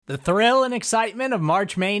The thrill and excitement of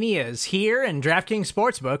March Mania is here, and DraftKings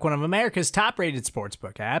Sportsbook, one of America's top-rated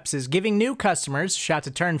sportsbook apps, is giving new customers a shot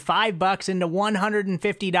to turn $5 into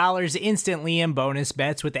 $150 instantly in bonus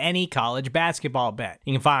bets with any college basketball bet.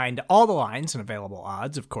 You can find all the lines and available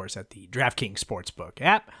odds, of course, at the DraftKings Sportsbook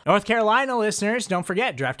app. North Carolina listeners, don't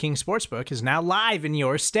forget, DraftKings Sportsbook is now live in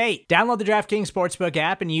your state. Download the DraftKings Sportsbook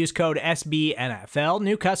app and use code SBNFL.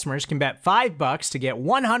 New customers can bet $5 to get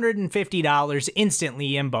 $150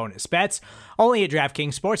 instantly in bonus bets, only at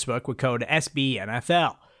DraftKings Sportsbook with code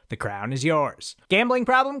SBNFL. The crown is yours. Gambling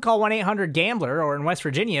problem? Call 1-800-GAMBLER, or in West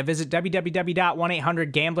Virginia, visit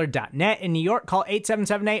www.1800gambler.net. In New York, call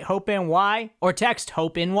 877-8-HOPE-NY or text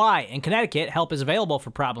HOPE-NY. In Connecticut, help is available for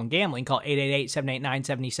problem gambling. Call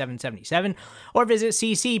 888-789-7777 or visit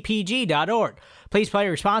ccpg.org. Please play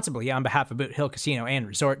responsibly on behalf of Boot Hill Casino and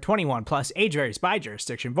Resort. 21 plus, age varies by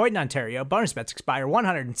jurisdiction. Void in Ontario. Bonus bets expire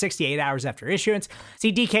 168 hours after issuance.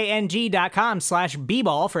 See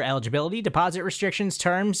dkng.com/bball for eligibility, deposit restrictions,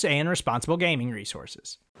 terms, and responsible gaming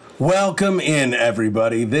resources. Welcome in,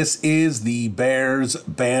 everybody. This is the Bears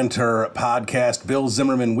Banter podcast. Bill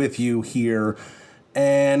Zimmerman with you here,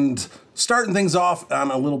 and starting things off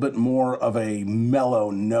on a little bit more of a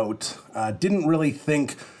mellow note. Didn't really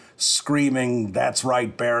think screaming, "That's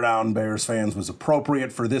right, bear down, Bears fans," was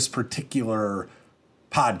appropriate for this particular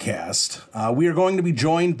podcast. We are going to be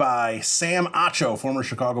joined by Sam Acho, former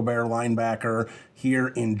Chicago Bear linebacker, here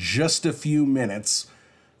in just a few minutes.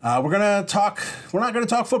 We're not going to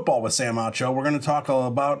talk football with Sam Acho. We're going to talk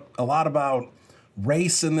a lot about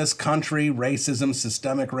race in this country, racism,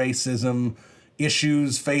 systemic racism,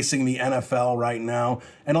 issues facing the NFL right now,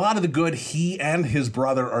 and a lot of the good he and his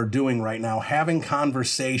brother are doing right now, having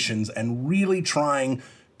conversations and really trying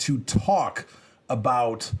to talk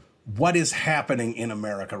about what is happening in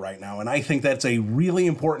America right now. And I think that's a really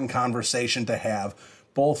important conversation to have,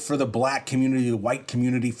 both for the black community, the white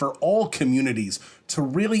community, for all communities, to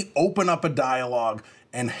really open up a dialogue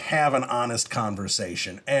and have an honest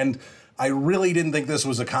conversation. And I really didn't think this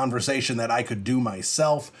was a conversation that I could do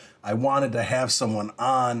myself. I wanted to have someone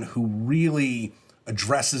on who really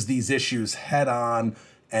addresses these issues head on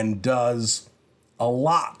and does a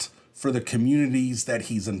lot for the communities that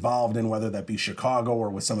he's involved in, whether that be Chicago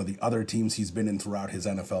or with some of the other teams he's been in throughout his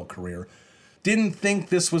NFL career. Didn't think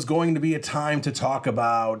this was going to be a time to talk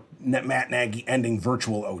about Matt Nagy ending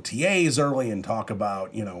virtual OTAs early and talk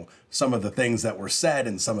about, some of the things that were said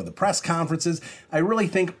in some of the press conferences. I really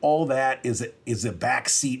think all that is a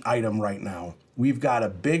backseat item right now. We've got a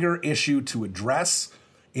bigger issue to address.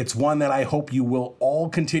 It's one that I hope you will all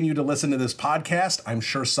continue to listen to this podcast. I'm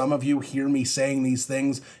sure some of you hear me saying these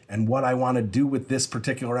things and what I want to do with this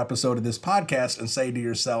particular episode of this podcast and say to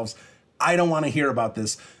yourselves, I don't want to hear about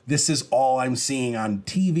this. This is all I'm seeing on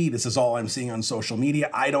TV. This is all I'm seeing on social media.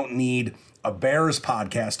 I don't need a Bears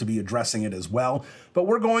podcast to be addressing it as well. But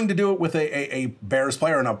we're going to do it with a Bears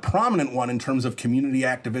player, and a prominent one in terms of community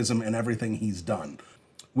activism and everything he's done.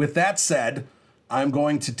 With that said, I'm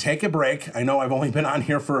going to take a break. I know I've only been on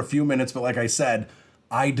here for a few minutes, but like I said,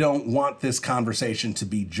 I don't want this conversation to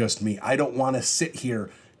be just me. I don't want to sit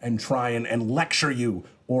here and try and lecture you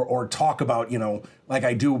or talk about, like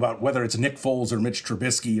I do about whether it's Nick Foles or Mitch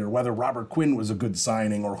Trubisky or whether Robert Quinn was a good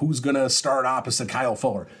signing or who's going to start opposite Kyle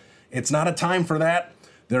Fuller. It's not a time for that.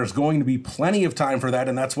 There's going to be plenty of time for that,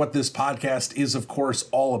 and that's what this podcast is, of course,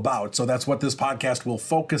 all about. So that's what this podcast will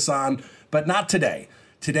focus on, but not today.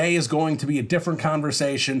 Today is going to be a different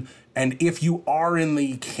conversation, and if you are in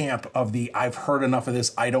the camp of the I've heard enough of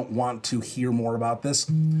this, I don't want to hear more about this,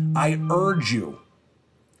 I urge you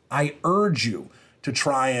to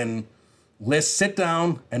try and sit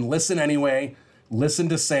down and listen anyway, listen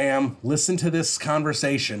to Sam, listen to this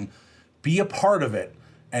conversation, be a part of it,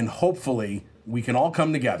 and hopefully we can all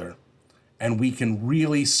come together and we can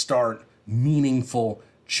really start meaningful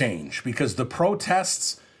change, because the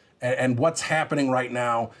protests and what's happening right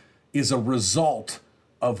now is a result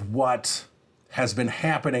of what has been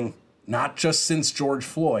happening, not just since George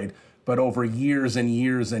Floyd, but over years and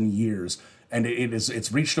years and years. And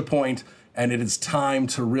it's reached a point, and it is time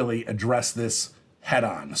to really address this head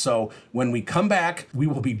on. So when we come back, we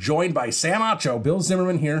will be joined by Sam Acho, Bill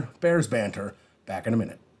Zimmerman here, Bears Banter, back in a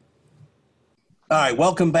minute. All right,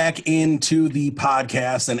 welcome back into the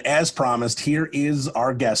podcast. And as promised, here is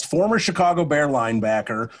our guest, former Chicago Bear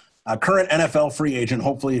linebacker, current NFL free agent.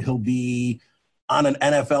 Hopefully he'll be on an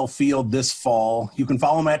NFL field this fall. You can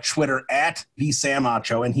follow him at Twitter at the Sam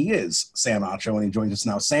Acho, and he is Sam Acho, and he joins us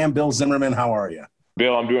now. Sam, Bill Zimmerman, how are you?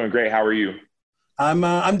 Bill, I'm doing great. How are you?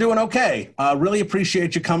 I'm doing okay. Really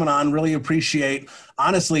appreciate you coming on. Really appreciate,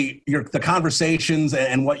 honestly, the conversations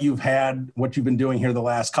and what you've been doing here the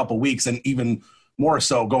last couple weeks, and even more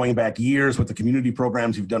so going back years with the community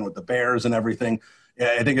programs you've done with the Bears and everything.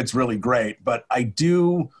 Yeah, I think it's really great. But I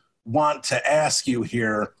do want to ask you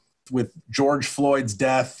here, with George Floyd's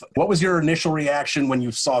death, what was your initial reaction when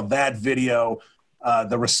you saw that video,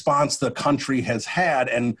 the response the country has had?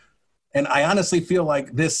 And I honestly feel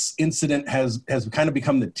like this incident has kind of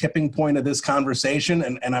become the tipping point of this conversation.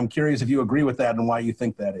 And I'm curious if you agree with that and why you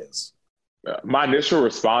think that is. My initial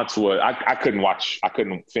response was I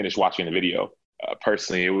couldn't finish watching the video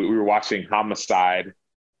personally. We were watching homicide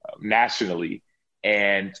nationally,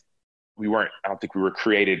 and I don't think we were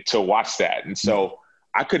created to watch that. And so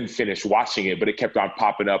I couldn't finish watching it, but it kept on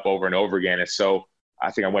popping up over and over again. And so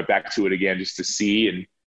I think I went back to it again just to see,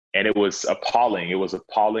 and it was appalling. It was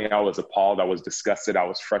appalling. I was appalled. I was disgusted. I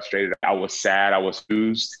was frustrated. I was sad. I was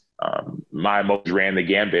used. My emotions ran the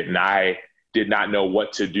gambit, and I did not know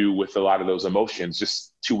what to do with a lot of those emotions.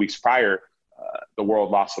 Just 2 weeks prior, the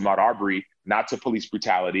world lost Ahmaud Arbery, not to police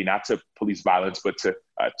brutality, not to police violence, but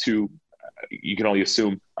to you can only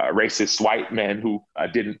assume racist white men who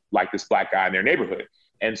didn't like this black guy in their neighborhood.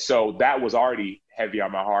 And so that was already heavy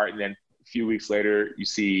on my heart. And then a few weeks later, you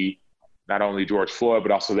see not only George Floyd,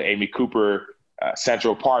 but also the Amy Cooper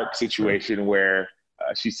Central Park situation where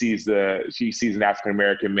she sees an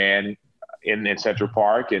African-American man in Central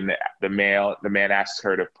Park, and the man asks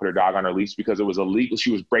her to put her dog on her leash because it was illegal.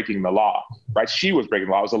 She was breaking the law, right? She was breaking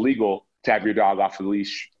the law. It was illegal to have your dog off the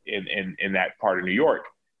leash in that part of New York.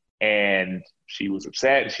 And she was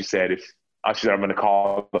upset. She said, I'm going to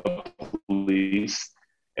call the police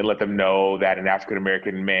and let them know that an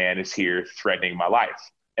African-American man is here threatening my life.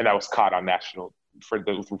 And that was caught on national for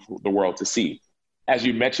the world to see. As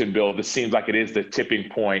you mentioned, Bill, this seems like it is the tipping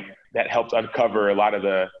point that helped uncover a lot of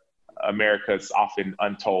the America's often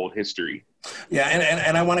untold history. Yeah,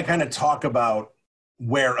 and I want to kind of talk about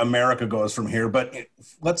where America goes from here, but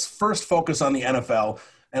let's first focus on the NFL.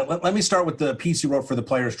 And let me start with the piece you wrote for the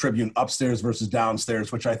Players Tribune, Upstairs versus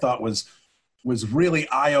Downstairs, which I thought was really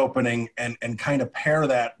eye-opening, and kind of pair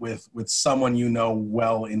that with someone you know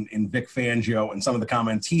well in Vic Fangio and some of the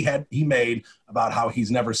comments he made about how he's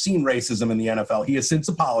never seen racism in the NFL. He has since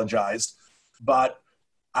apologized, but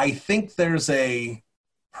I think there's a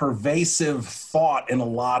pervasive thought in a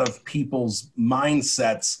lot of people's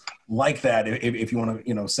mindsets like that, if you want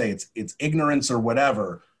to say it's ignorance or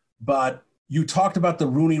whatever. But you talked about the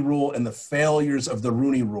Rooney Rule and the failures of the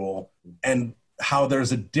Rooney Rule, and how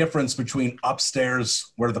there's a difference between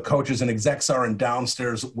upstairs where the coaches and execs are and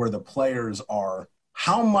downstairs where the players are.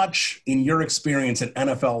 How much, in your experience in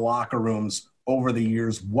NFL locker rooms over the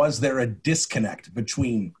years, was there a disconnect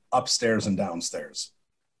between upstairs and downstairs?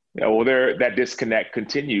 Yeah, well, that disconnect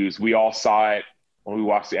continues. We all saw it when we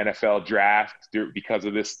watched the NFL draft because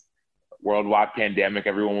of this worldwide pandemic.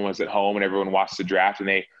 Everyone was at home and everyone watched the draft, and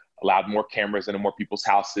they allowed more cameras into more people's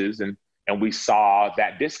houses. And we saw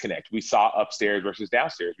that disconnect. We saw upstairs versus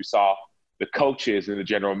downstairs. We saw the coaches and the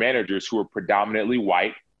general managers who were predominantly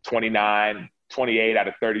white. 28 out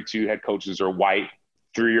of 32 head coaches are white.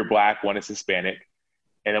 3 are black, 1 is Hispanic.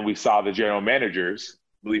 And then we saw the general managers.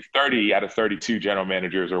 I believe 30 out of 32 general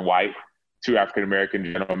managers are white, 2 African-American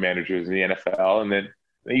general managers in the NFL. And then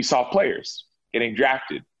you saw players getting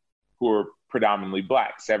drafted who are predominantly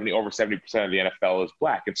black. Over 70% of the NFL is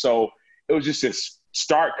black. And so it was just this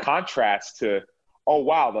stark contrast to, oh,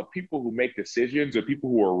 wow, the people who make decisions, the people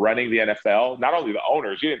who are running the NFL, not only the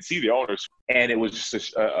owners, you didn't see the owners. And it was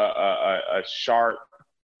just a sharp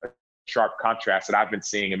contrast that I've been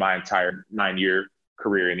seeing in my entire 9-year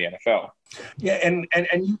career in the NFL. Yeah, and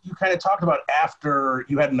you kind of talked about after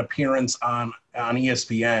you had an appearance on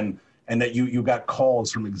ESPN, and that you got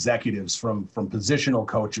calls from executives, from positional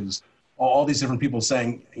coaches, all these different people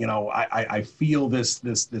saying, I feel this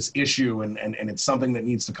issue, and it's something that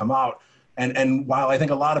needs to come out. And while I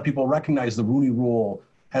think a lot of people recognize the Rooney Rule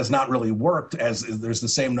has not really worked, as there's the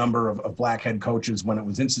same number of black head coaches when it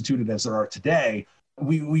was instituted as there are today,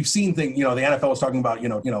 we've seen things. The NFL was talking about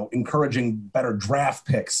encouraging better draft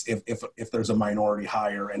picks if there's a minority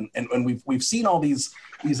hire, and we've seen all these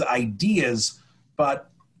ideas, but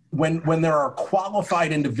when there are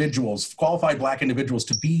qualified black individuals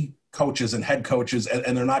to be coaches and head coaches,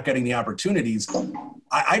 and they're not getting the opportunities,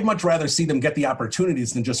 I'd much rather see them get the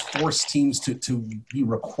opportunities than just force teams to be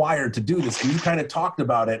required to do this. And you kind of talked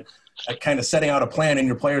about it, kind of setting out a plan in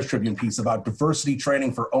your Players Tribune piece about diversity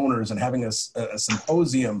training for owners and having a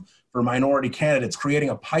symposium for minority candidates, creating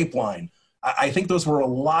a pipeline. I think those were a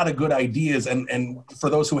lot of good ideas. And for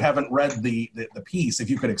those who haven't read the piece, if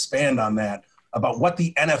you could expand on that, about what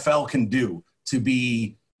the NFL can do to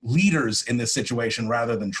be leaders in this situation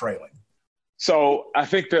rather than trailing? So I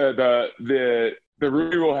think the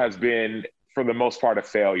Rooney Rule has been, for the most part, a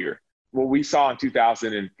failure. What we saw in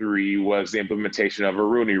 2003 was the implementation of a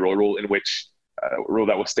Rooney Rule in which a rule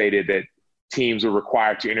that was stated that teams were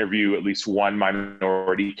required to interview at least one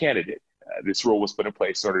minority candidate. This rule was put in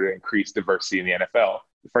place in order to increase diversity in the NFL.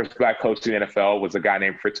 The first black coach in the NFL was a guy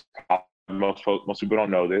named Fritz Collins. Most people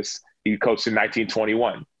don't know this. He coached in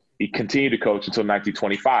 1921. He continued to coach until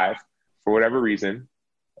 1925. For whatever reason,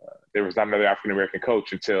 there was not another African-American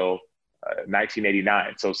coach until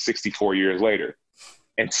 1989, so 64 years later.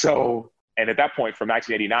 And at that point, from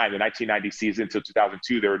 1989, the 1990 season until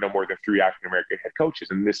 2002, there were no more than 3 African-American head coaches,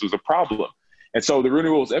 and this was a problem. And so the Rooney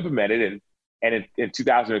Rule was implemented, and in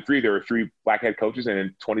 2003, there were 3 black head coaches, and in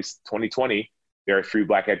 2020, there are 3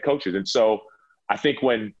 black head coaches. And so I think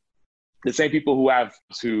when the same people who had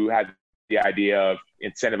the idea of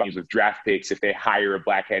incentivizing with draft picks if they hire a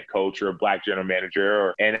black head coach or a black general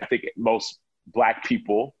manager, and I think most black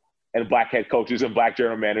people and black head coaches and black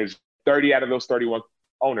general managers, 30 out of those 31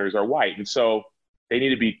 owners are white. And so they need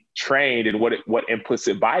to be trained in what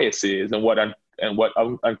implicit bias is and what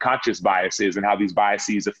unconscious bias is and how these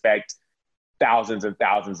biases affect thousands and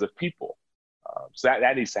thousands of people. So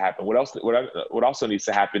that needs to happen. What also needs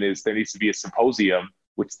to happen is there needs to be a symposium,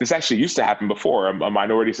 which this actually used to happen before, a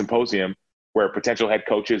minority symposium where potential head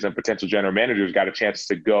coaches and potential general managers got a chance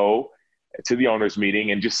to go to the owners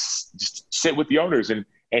meeting and just sit with the owners and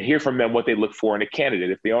hear from them what they look for in a candidate.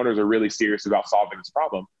 If the owners are really serious about solving this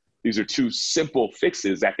problem, these are 2 simple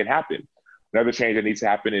fixes that can happen. Another change that needs to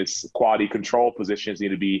happen is quality control positions need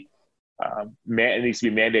to be it needs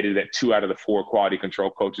to be mandated that 2 out of the 4 quality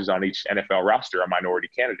control coaches on each NFL roster are minority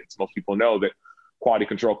candidates. Most people know that quality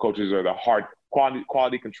control coaches are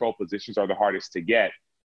quality control positions are the hardest to get.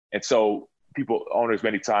 And so owners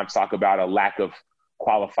many times talk about a lack of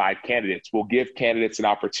qualified candidates. We'll give candidates an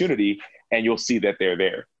opportunity and you'll see that they're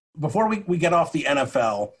there. Before we get off the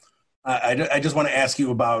NFL, I just want to ask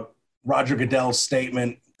you about Roger Goodell's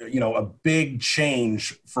statement, a big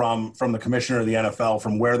change from the commissioner of the NFL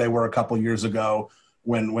from where they were a couple years ago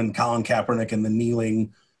when Colin Kaepernick and the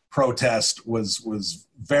kneeling protest was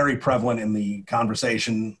very prevalent in the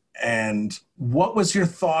conversation. And what was your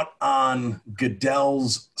thought on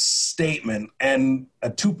Goodell's statement? And a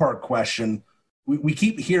 2-part question. We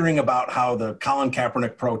keep hearing about how the Colin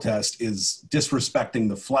Kaepernick protest is disrespecting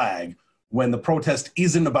the flag when the protest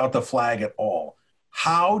isn't about the flag at all.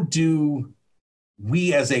 How do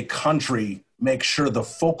we as a country make sure the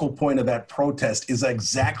focal point of that protest is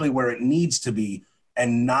exactly where it needs to be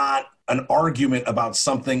and not an argument about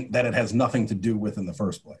something that it has nothing to do with in the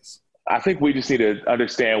first place? I think we just need to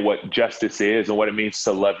understand what justice is and what it means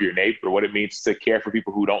to love your neighbor, what it means to care for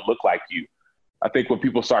people who don't look like you. I think when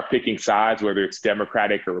people start picking sides, whether it's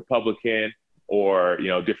Democratic or Republican or,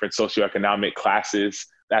 different socioeconomic classes,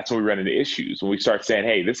 that's when we run into issues. When we start saying,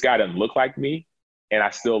 hey, this guy doesn't look like me and I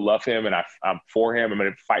still love him and I'm for him, I'm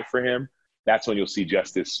going to fight for him, that's when you'll see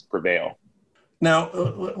justice prevail. Now,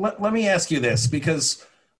 let me ask you this, because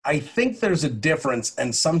I think there's a difference,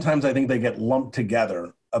 and sometimes I think they get lumped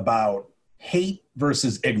together, about hate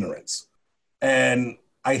versus ignorance. And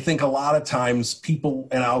I think a lot of times people,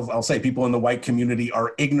 and I'll say people in the white community,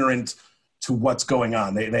 are ignorant to what's going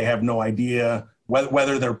on. They have no idea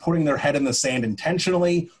whether they're putting their head in the sand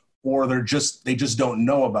intentionally or they just don't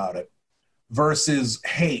know about it, versus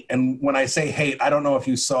hate. And when I say hate, I don't know if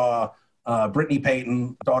you saw Brittany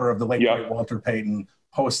Payton, daughter of the late great Walter Payton,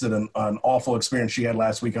 posted an awful experience she had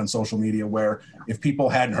last week on social media where, if people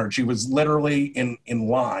hadn't heard, she was literally in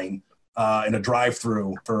line in a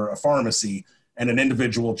drive-through for a pharmacy, and an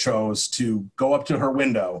individual chose to go up to her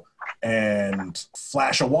window and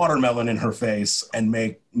flash a watermelon in her face and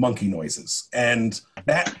make monkey noises. And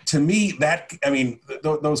that, to me,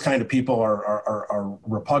 those kind of people are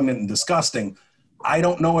repugnant and disgusting. I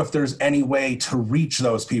don't know if there's any way to reach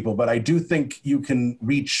those people, but I do think you can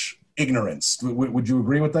reach ignorance. Would you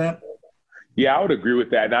agree with that? Yeah, I would agree with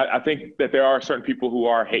that. And I think that there are certain people who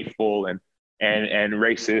are hateful and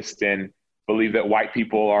racist and believe that white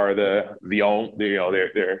people are they're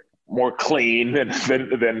more clean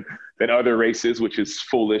than other races, which is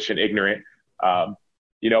foolish and ignorant. But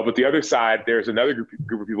the other side, there's another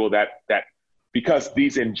group of people that because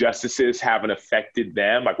these injustices haven't affected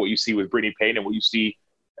them, like what you see with Brittany Payton and what you see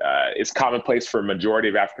is commonplace for a majority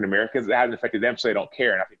of African Americans, it hasn't affected them, so they don't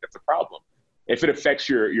care. And I think that's a problem. If it affects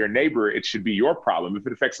your neighbor, it should be your problem. If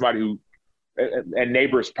it affects somebody who, and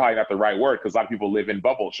neighbor is probably not the right word because a lot of people live in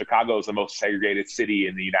bubbles. Chicago is the most segregated city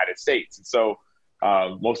in the United States. And so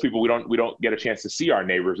Most people, we don't get a chance to see our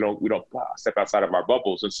neighbors. We don't step outside of our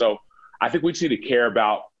bubbles. And so I think we just need to care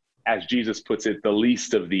about, as Jesus puts it, the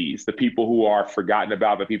least of these, the people who are forgotten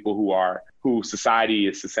about, the people who society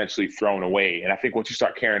is essentially thrown away. And I think once you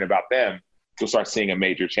start caring about them, you'll start seeing a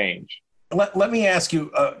major change. Let me ask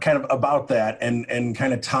you kind of about that and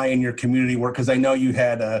kind of tie in your community work, because I know you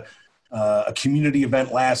had a community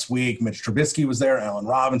event last week. Mitch Trubisky was there, Allen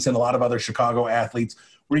Robinson, a lot of other Chicago athletes,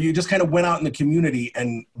 where you just kind of went out in the community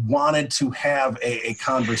and wanted to have a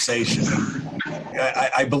conversation.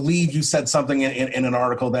 I believe you said something in an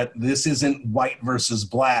article that this isn't white versus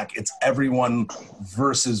black, it's everyone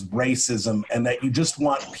versus racism, and that you just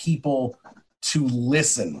want people to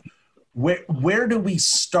listen. Where do we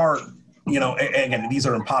start? You know, again, these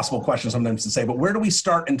are impossible questions sometimes to say, but where do we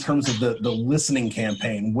start in terms of the listening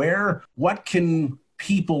campaign? What can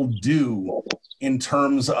people do in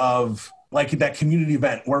terms of like that community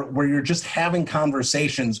event where you're just having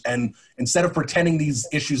conversations and instead of pretending these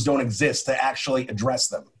issues don't exist, to actually address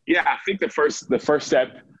them? Yeah, I think the first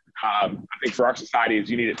step, I think for our society is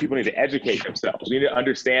people need to educate themselves. You need to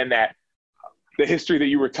understand that the history that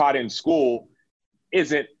you were taught in school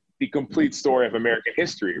isn't the complete story of American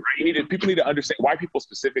history, right? People need to understand, white people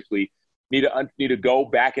specifically need to go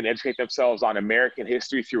back and educate themselves on American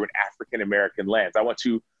history through an African-American lens. I went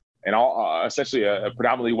to essentially a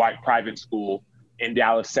predominantly white private school in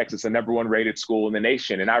Dallas, Texas, a #1 rated school in the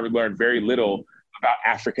nation. And I learned very little about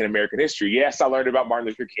African-American history. Yes, I learned about Martin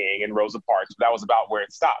Luther King and Rosa Parks, but that was about where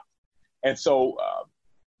it stopped. And so,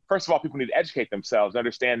 first of all, people need to educate themselves,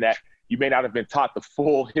 understand that you may not have been taught the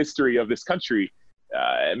full history of this country.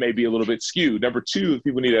 It may be a little bit skewed. Number two,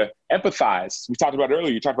 people need to empathize. We talked about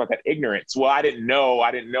earlier, you talked about that ignorance. Well, I didn't know.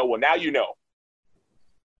 Well, now you know.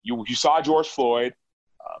 You saw George Floyd.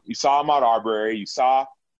 You saw Ahmaud Arbery. You saw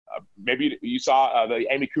the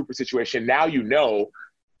Amy Cooper situation. Now you know.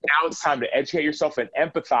 Now it's time to educate yourself and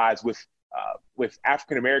empathize with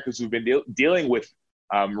African Americans who've been dealing with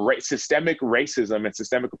systemic racism and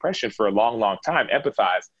systemic oppression for a long, long time.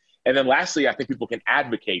 Empathize. And then lastly, I think people can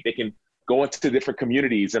advocate. They can go into different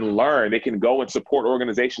communities and learn. They can go and support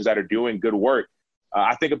organizations that are doing good work.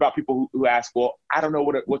 I think about people who ask, well, I don't know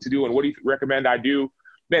what to do and what do you recommend I do?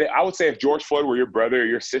 Man, I would say if George Floyd were your brother or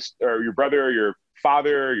your sister or your brother or your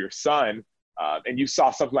father or your son, and you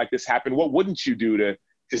saw something like this happen, what wouldn't you do to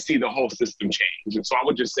see the whole system change? And so I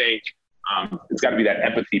would just say it's got to be that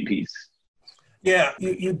empathy piece. Yeah,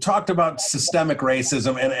 you talked about systemic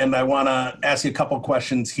racism, and I want to ask you a couple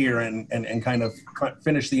questions here and kind of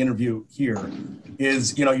finish the interview here.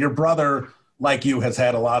 Is, your brother, like you, has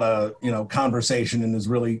had a lot of, conversation and is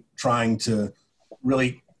really trying to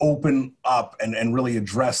really open up and really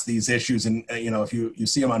address these issues. And, if you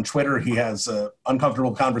see him on Twitter, he has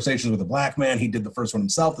uncomfortable conversations with a black man. He did the first one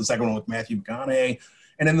himself, the second one with Matthew McConaughey.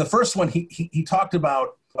 And in the first one, he talked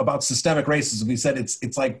about systemic racism. He said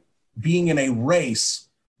it's like being in a race,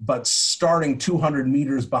 but starting 200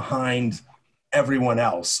 meters behind everyone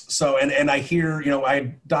else. So, and I hear,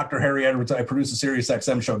 Dr. Harry Edwards, I produce a Sirius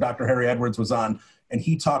XM show, Dr. Harry Edwards was on, and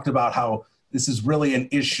he talked about how this is really an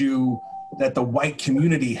issue that the white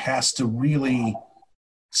community has to really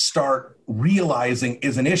start realizing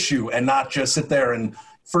is an issue and not just sit there. And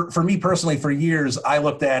for me personally, for years, I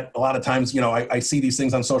looked at a lot of times, I see these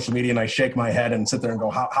things on social media and I shake my head and sit there and go,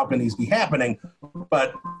 how can these be happening?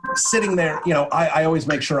 But sitting there, I always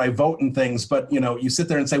make sure I vote in things, but, you sit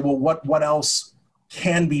there and say, well, what else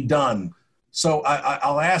can be done? So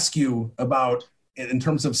I'll ask you about, in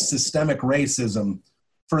terms of systemic racism,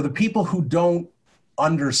 for the people who don't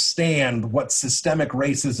understand what systemic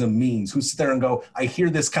racism means, who sit there and go, I hear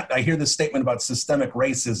this statement about systemic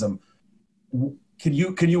racism. Can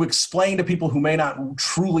you explain to people who may not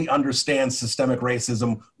truly understand systemic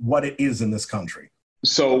racism what it is in this country?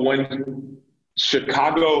 So when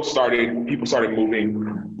Chicago people started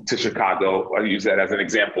moving to Chicago, I use that as an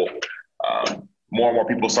example. More and more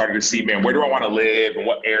people started to see, man, where do I want to live and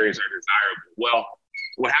what areas are desirable? Well,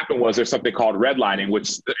 what happened was there's something called redlining,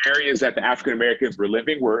 which the areas that the African Americans were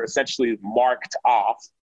living were essentially marked off.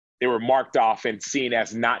 They were marked off and seen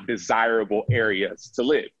as not desirable areas to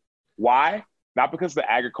live. Why? Not because of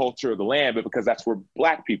the agriculture of the land, but because that's where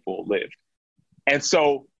Black people lived. And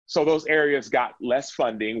so those areas got less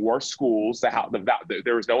funding, worse schools,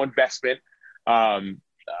 there was no investment.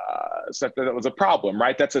 So that was a problem,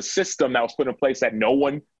 right? That's a system that was put in place that no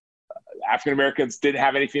one, African Americans didn't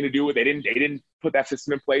have anything to do with. They didn't put that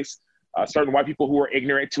system in place. Certain white people who were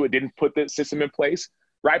ignorant to it didn't put the system in place,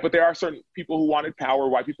 right? But there are certain people who wanted power,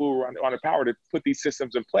 white people who wanted power, to put these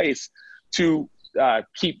systems in place to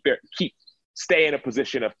stay in a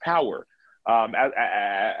position of power.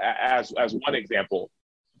 as one example.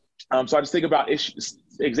 So I just think about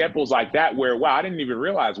examples like that where, wow, I didn't even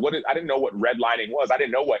realize I didn't know what redlining was. I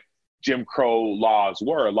didn't know what Jim Crow laws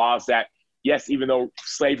were. Laws that, yes, even though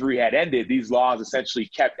slavery had ended, these laws essentially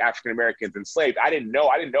kept African Americans enslaved. I didn't know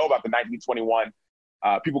about the 1921.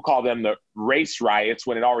 People call them the race riots,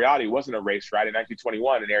 when in all reality it wasn't a race riot. In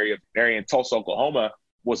 1921, an area in Tulsa, Oklahoma,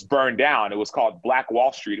 was burned down. It was called Black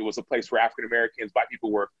Wall Street. It was a place where African Americans, Black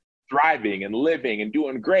people were thriving and living and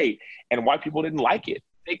doing great, and white people didn't like it.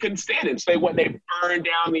 They couldn't stand it. So they burned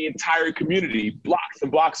down the entire community, blocks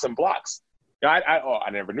and blocks and blocks. I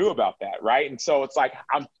never knew about that, right? And so it's like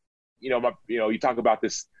you talk about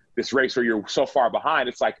this race where you're so far behind.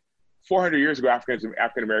 It's like 400 years ago, African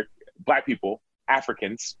American Black people,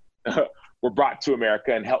 Africans, were brought to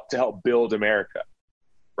America and helped build America,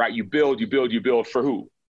 right? You build for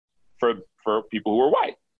who? For people who are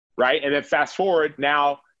white, right? And then fast forward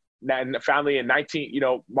now finally in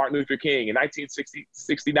Martin Luther King in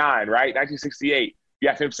 1969, right? 1968, you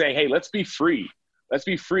have him saying, hey, let's be free. Let's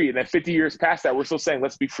be free. And then 50 years past that, we're still saying,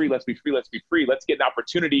 let's be free, let's be free, let's be free. Let's get an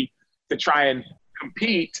opportunity to try and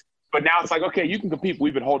compete. But now it's like, okay, you can compete.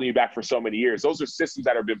 We've been holding you back for so many years. Those are systems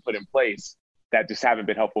that have been put in place that just haven't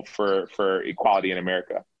been helpful for equality in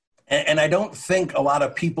America. And I don't think a lot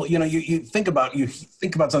of people, you think about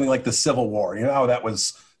something like the Civil War, that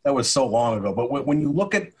was so long ago. But when you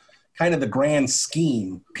look at kind of the grand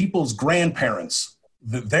scheme, people's grandparents,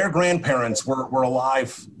 their grandparents were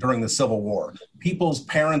alive during the Civil War. People's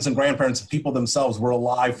parents and grandparents, people themselves, were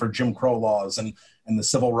alive for Jim Crow laws and the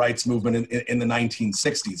civil rights movement in the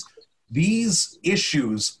 1960s. These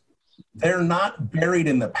issues, they're not buried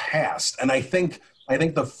in the past. And I think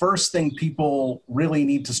the first thing people really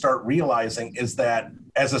need to start realizing is that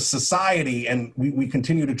as a society, and we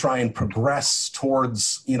continue to try and progress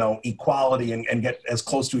towards, equality and get as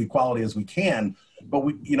close to equality as we can, but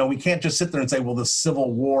we can't just sit there and say, well, the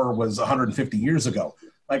Civil War was 150 years ago.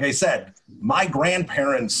 Like I said, my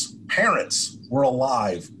grandparents' parents were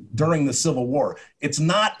alive during the Civil War. It's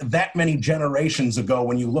not that many generations ago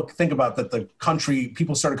when you think about that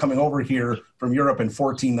people started coming over here from Europe in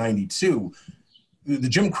 1492. The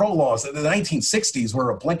Jim Crow laws, the 1960s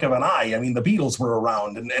were a blink of an eye. I mean, the Beatles were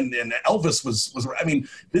around and Elvis was, I mean,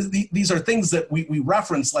 these are things that we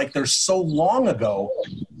reference like they're so long ago,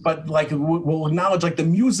 but like we'll acknowledge like the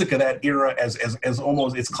music of that era as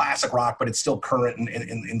almost, it's classic rock, but it's still current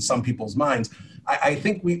in some people's minds. I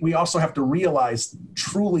think we also have to realize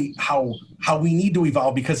truly how we need to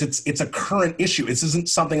evolve, because it's a current issue. This isn't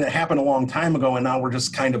something that happened a long time ago and now we're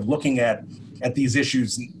just kind of looking at these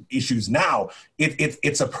issues now.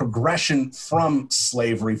 It's a progression from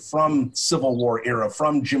slavery, from Civil War era,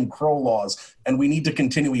 from Jim Crow laws, and we need to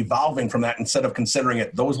continue evolving from that instead of considering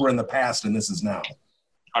it those were in the past and this is now.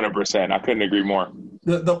 100%. I couldn't agree more.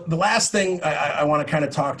 The last thing I want to kind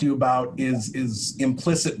of talk to you about is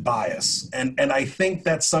implicit bias, and I think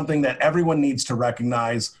that's something that everyone needs to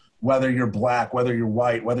recognize, whether you're Black, whether you're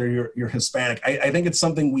white, whether you're Hispanic. I think it's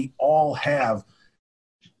something we all have.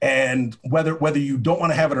 And whether you don't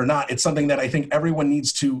want to have it or not, it's something that I think everyone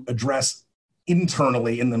needs to address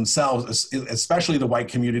internally in themselves, especially the white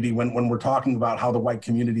community, when we're talking about how the white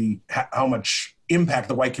community, how much impact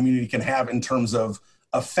the white community can have in terms of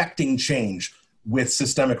affecting change with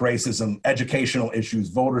systemic racism, educational issues,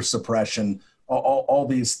 voter suppression, all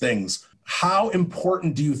these things. How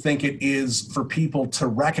important do you think it is for people to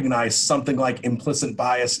recognize something like implicit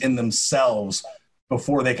bias in themselves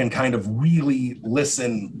before they can kind of really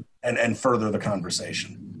listen and further the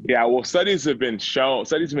conversation? Yeah, well, studies have been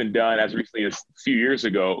done as recently as a few years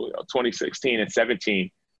ago, 2016 and 17,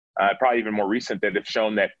 probably even more recent, that have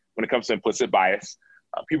shown that when it comes to implicit bias,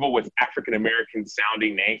 people with African-American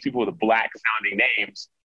sounding names, people with Black sounding names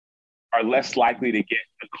are less likely to get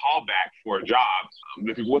a call back for a job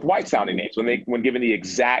than people with white sounding names when given the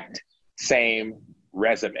exact same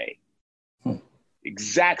resume.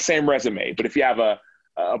 Exact same resume. But if you have a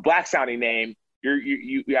Black sounding name, you're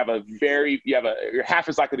half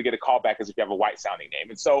as likely to get a call back as if you have a white sounding name.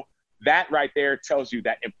 And so that right there tells you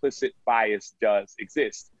that implicit bias does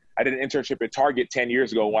exist. I did an internship at Target 10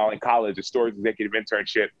 years ago while in college, a stores executive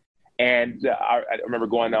internship. And I remember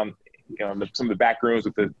going on some of the back rooms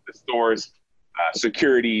with the store's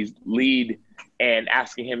security lead and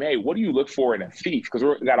asking him, hey, what do you look for in a thief? Because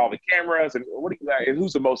we got all the cameras, and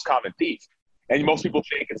who's the most common thief? And most people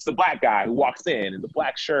think it's the Black guy who walks in the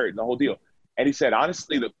black shirt and the whole deal. And he said,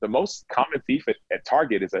 honestly, the most common thief at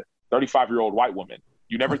Target is a 35-year-old white woman.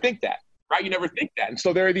 You never think that, right? You never think that. And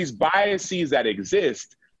so there are these biases that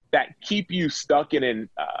exist that keep you stuck in an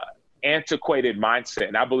antiquated mindset.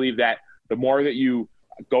 And I believe that the more that you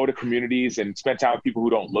go to communities and spend time with people who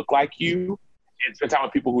don't look like you and spend time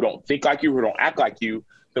with people who don't think like you, who don't act like you,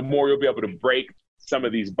 the more you'll be able to break some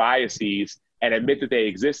of these biases and admit that they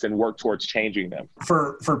exist and work towards changing them.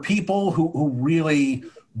 For people who really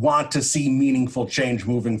want to see meaningful change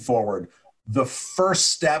moving forward, the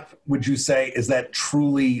first step, would you say, is that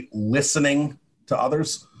truly listening to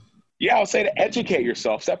others? Yeah, I'll say to educate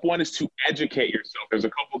yourself. Step one is to educate yourself. There's a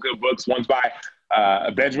couple good books. One's by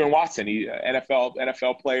Benjamin Watson, he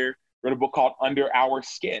NFL player, wrote a book called Under Our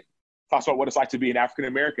Skin. Talks about what it's like to be an African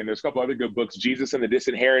American. There's a couple other good books. Jesus and the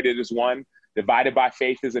Disinherited is one. Divided by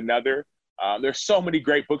Faith is another. There's so many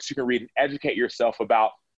great books you can read and educate yourself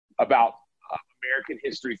about American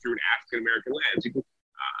history through an African American lens. You can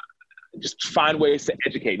just find ways to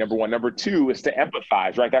educate. Number one. Number two is to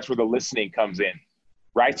empathize. Right, that's where the listening comes in.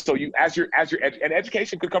 Right, so you and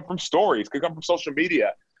education could come from stories, could come from social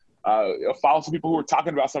media. Follow some people who are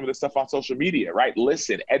talking about some of this stuff on social media. Right,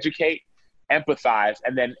 listen, educate, empathize,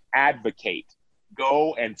 and then advocate.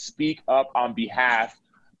 Go and speak up on behalf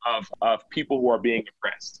of people who are being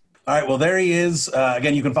oppressed. All right, well, there he is.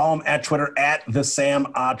 Again, you can follow him at Twitter, at the Sam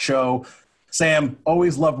Acho. Sam,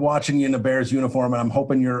 always loved watching you in the Bears uniform, and I'm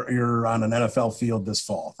hoping you're on an NFL field this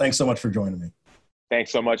fall. Thanks so much for joining me.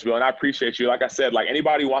 Thanks so much, Bill, and I appreciate you. Like I said, like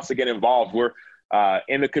anybody who wants to get involved, we're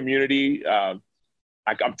in the community.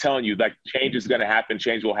 I'm telling you, like change is going to happen.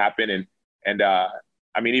 Change will happen, and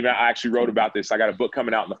I mean, even I actually wrote about this. I got a book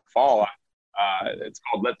coming out in the fall. It's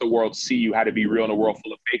called "Let the World See You: How to Be Real in a World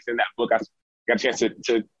Full of Fakes." In that book, I got a chance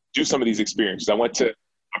to do some of these experiences. I went to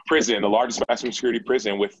a prison, the largest maximum security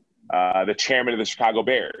prison, with the chairman of the Chicago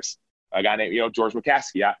Bears, a guy named George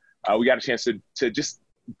McCaskey. We got a chance to just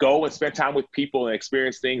go and spend time with people and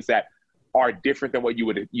experience things that are different than what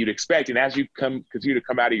you'd expect. And as you continue to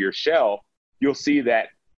come out of your shell, you'll see that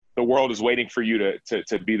the world is waiting for you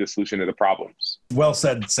to be the solution to the problems. Well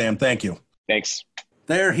said, Sam. Thank you. Thanks.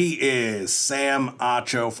 There he is, Sam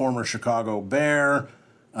Acho, former Chicago Bear.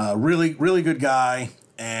 Really, really good guy.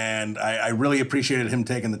 And I really appreciated him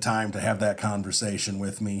taking the time to have that conversation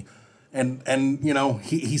with me. And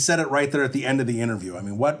he said it right there at the end of the interview. I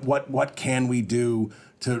mean, what can we do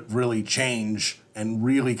to really change and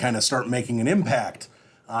really kind of start making an impact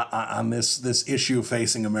on this issue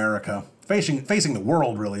facing America, facing the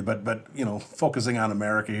world really, but focusing on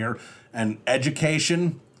America here, and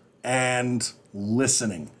education and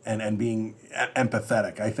listening and being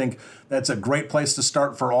empathetic. I think that's a great place to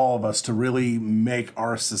start for all of us to really make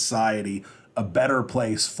our society a better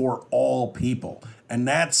place for all people. And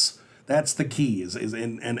that's the key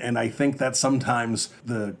and I think that sometimes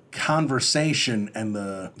the conversation and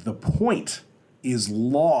the point is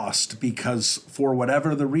lost because for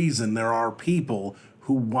whatever the reason, there are people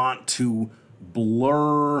who want to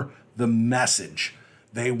blur the message.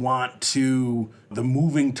 They want the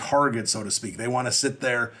moving target, so to speak. They want to sit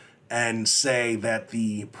there and say that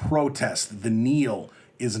the protest, the kneel,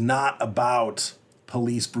 is not about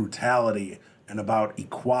police brutality and about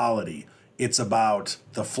equality. It's about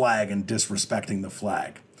the flag and disrespecting the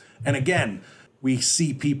flag. And again, we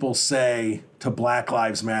see people say to Black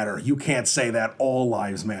Lives Matter, you can't say that all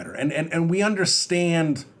lives matter. And we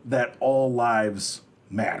understand that all lives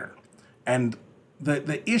matter. And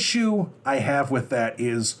the issue I have with that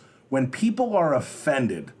is when people are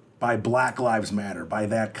offended by Black Lives Matter, by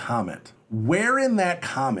that comment, where in that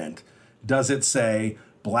comment does it say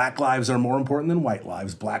Black lives are more important than white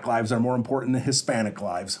lives, Black lives are more important than Hispanic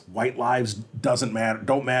lives, white lives don't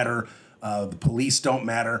matter, the police don't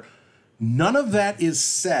matter? None of that is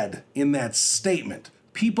said in that statement.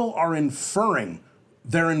 People are inferring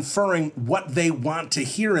what they want to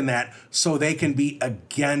hear in that so they can be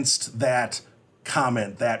against that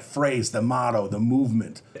comment, that phrase, the motto, the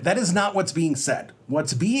movement. That is not what's being said.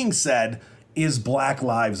 What's being said is Black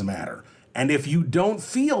Lives Matter. And if you don't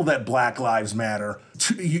feel that Black Lives Matter,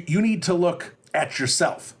 you need to look at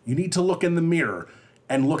yourself. You need to look in the mirror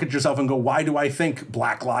and look at yourself and go, why do I think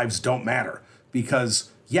Black lives don't matter?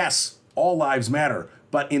 Because yes, all lives matter.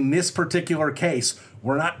 But in this particular case,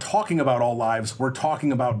 we're not talking about all lives, we're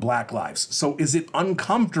talking about Black lives. So is it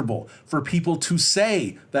uncomfortable for people to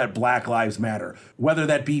say that Black lives matter, whether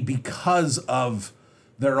that be because of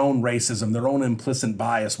their own racism, their own implicit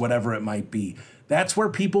bias, whatever it might be? That's where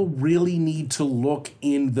people really need to look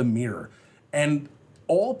in the mirror. And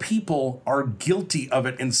all people are guilty of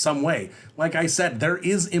it in some way. Like I said, there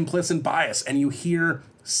is implicit bias, and you hear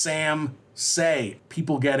Sam say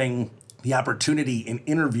people getting the opportunity in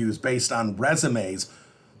interviews based on resumes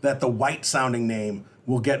that the white sounding name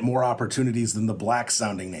will get more opportunities than the black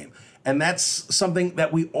sounding name. And that's something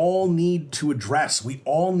that we all need to address. We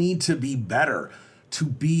all need to be better, to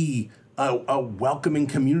be a welcoming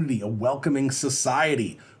community, a welcoming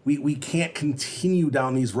society. We can't continue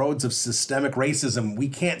down these roads of systemic racism. We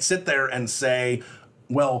can't sit there and say,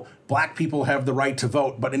 well, black people have the right to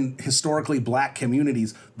vote, but in historically black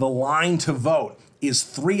communities, the line to vote is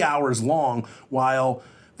 3 hours long, while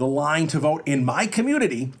the line to vote in my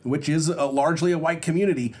community, which is largely a white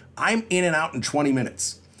community, I'm in and out in 20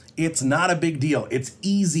 minutes. It's not a big deal. It's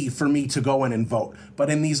easy for me to go in and vote. But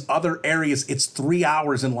in these other areas, it's 3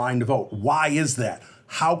 hours in line to vote. Why is that?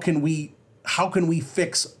 How can we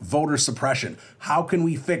fix voter suppression? How can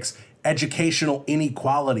we fix educational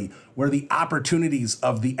inequality, where the opportunities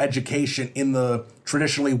of the education in the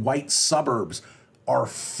traditionally white suburbs are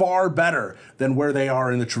far better than where they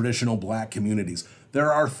are in the traditional black communities?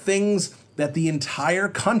 There are things that the entire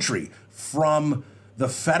country, from the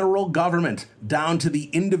federal government down to the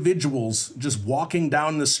individuals just walking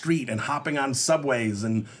down the street and hopping on subways,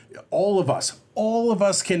 and all of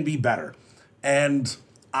us can be better. And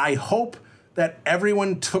I hope that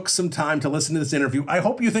everyone took some time to listen to this interview. I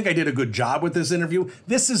hope you think I did a good job with this interview.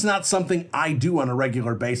 This is not something I do on a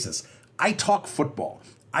regular basis. I talk football.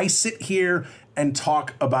 I sit here and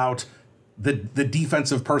talk about the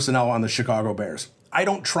defensive personnel on the Chicago Bears. I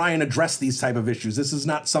don't try and address these type of issues. This is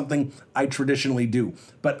not something I traditionally do.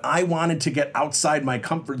 But I wanted to get outside my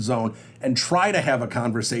comfort zone and try to have a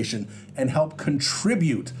conversation and help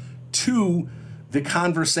contribute to the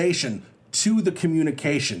conversation, to the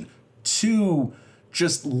communication, to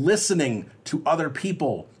just listening to other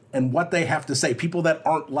people and what they have to say, people that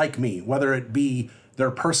aren't like me, whether it be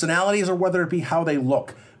their personalities or whether it be how they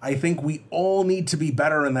look. I think we all need to be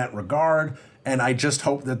better in that regard. And I just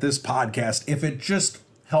hope that this podcast, if it just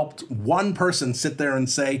helped one person sit there and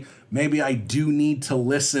say, maybe I do need to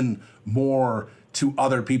listen more to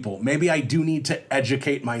other people. Maybe I do need to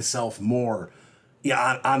educate myself more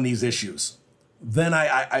on these issues. Then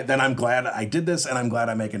I'm glad I did this, and I'm glad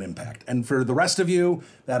I make an impact. And for the rest of you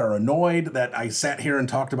that are annoyed that I sat here and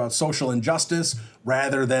talked about social injustice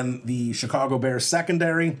rather than the Chicago Bears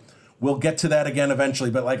secondary, we'll get to that again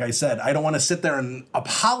eventually. But like I said, I don't want to sit there and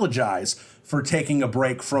apologize for taking a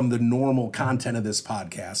break from the normal content of this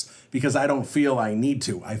podcast, because I don't feel I need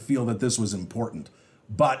to. I feel that this was important.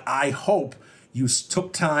 But I hope you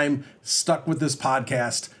took time, stuck with this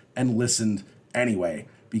podcast, and listened anyway,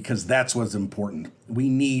 because that's what's important. We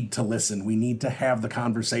need to listen. We need to have the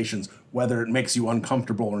conversations, whether it makes you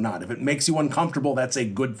uncomfortable or not. If it makes you uncomfortable, that's a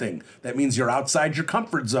good thing. That means you're outside your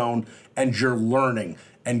comfort zone and you're learning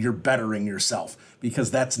and you're bettering yourself,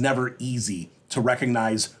 because that's never easy to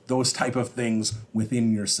recognize those type of things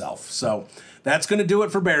within yourself. So that's going to do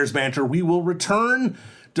it for Bears Banter. We will return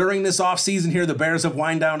during this offseason here. The Bears have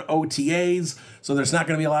wind down OTAs, so there's not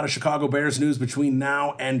going to be a lot of Chicago Bears news between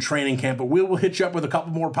now and training camp, but we will hit you up with a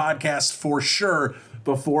couple more podcasts for sure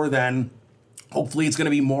before then. Hopefully it's going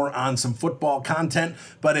to be more on some football content,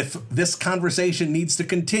 but if this conversation needs to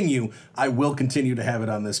continue, I will continue to have it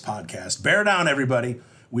on this podcast. Bear down, everybody.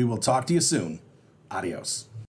 We will talk to you soon. Adios.